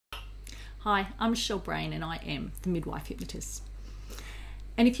Hi, I'm Michelle Brain and I am the Midwife Hypnotist.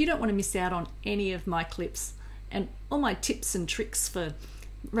 And if you don't want to miss out on any of my clips and all my tips and tricks for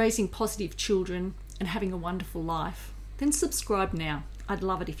raising positive children and having a wonderful life, then subscribe now. I'd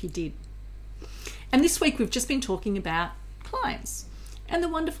love it if you did. And this week we've just been talking about clients and the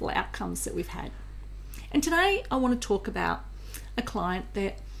wonderful outcomes that we've had. And today I want to talk about a client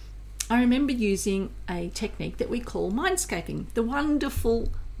that I remember using a technique that we call mindscaping, the wonderful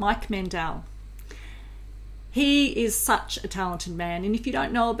Mike Mandel. He is such a talented man, and if you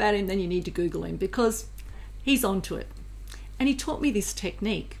don't know about him, then you need to Google him because he's onto it. And he taught me this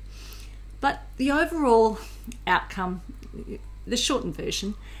technique. But the overall outcome, the shortened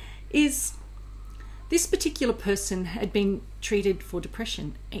version, is this particular person had been treated for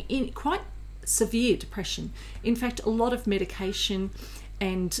depression, in quite severe depression. In fact, a lot of medication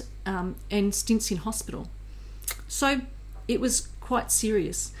and stints in hospital. So it was quite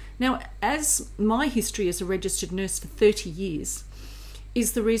serious. Now, as my history as a registered nurse for 30 years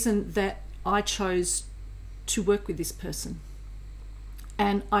is the reason that I chose to work with this person.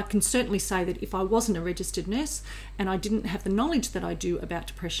 And I can certainly say that if I wasn't a registered nurse and I didn't have the knowledge that I do about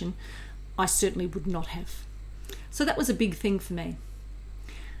depression, I certainly would not have. So that was a big thing for me.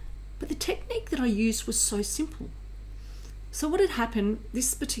 But the technique that I used was so simple. So what had happened,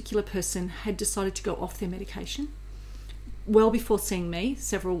 this particular person had decided to go off their medication well before seeing me,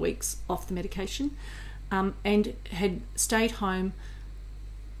 several weeks off the medication, and had stayed home,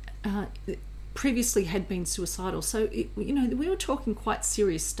 previously had been suicidal. So, we were talking quite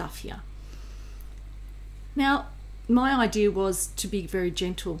serious stuff here. Now, my idea was to be very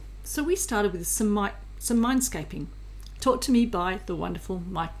gentle. So we started with some mindscaping, taught to me by the wonderful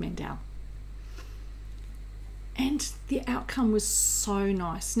Mike Mandel. And the outcome was so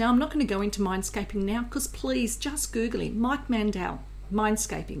nice. Now, I'm not going to go into mindscaping now because please just Google him. Mike Mandel,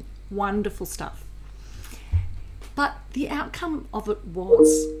 mindscaping, wonderful stuff. But the outcome of it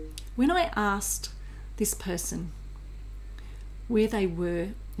was, when I asked this person where they were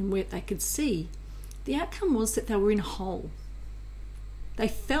and where they could see, the outcome was that they were in a hole. They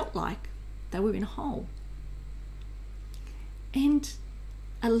felt like they were in a hole. And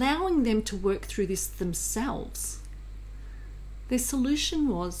allowing them to work through this themselves, their solution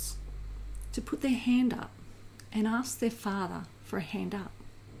was to put their hand up and ask their father for a hand up.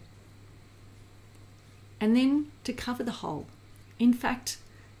 And then to cover the hole. In fact,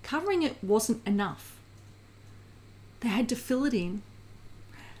 covering it wasn't enough. They had to fill it in,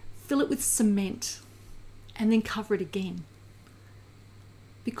 fill it with cement, and then cover it again.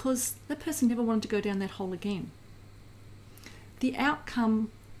 Because that person never wanted to go down that hole again. The outcome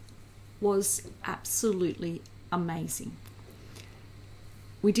was absolutely amazing.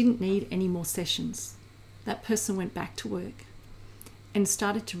 We didn't need any more sessions. That person went back to work and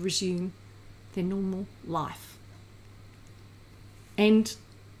started to resume their normal life. And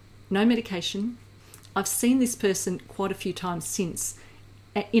no medication. I've seen this person quite a few times since.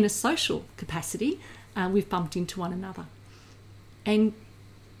 In a social capacity, we've bumped into one another. And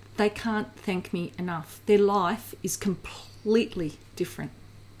they can't thank me enough. Their life is completely different.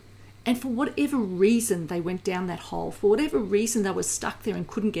 And for whatever reason they went down that hole, for whatever reason they were stuck there and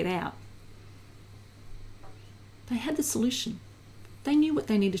couldn't get out, they had the solution. They knew what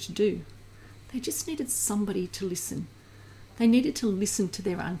they needed to do. They just needed somebody to listen. They needed to listen to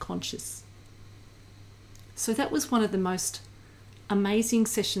their unconscious. So that was one of the most amazing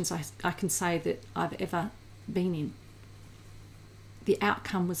sessions I can say that I've ever been in. The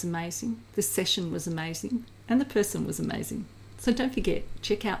outcome was amazing, the session was amazing, and the person was amazing. So don't forget,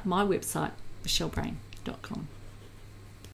 check out my website, michellebrain.com.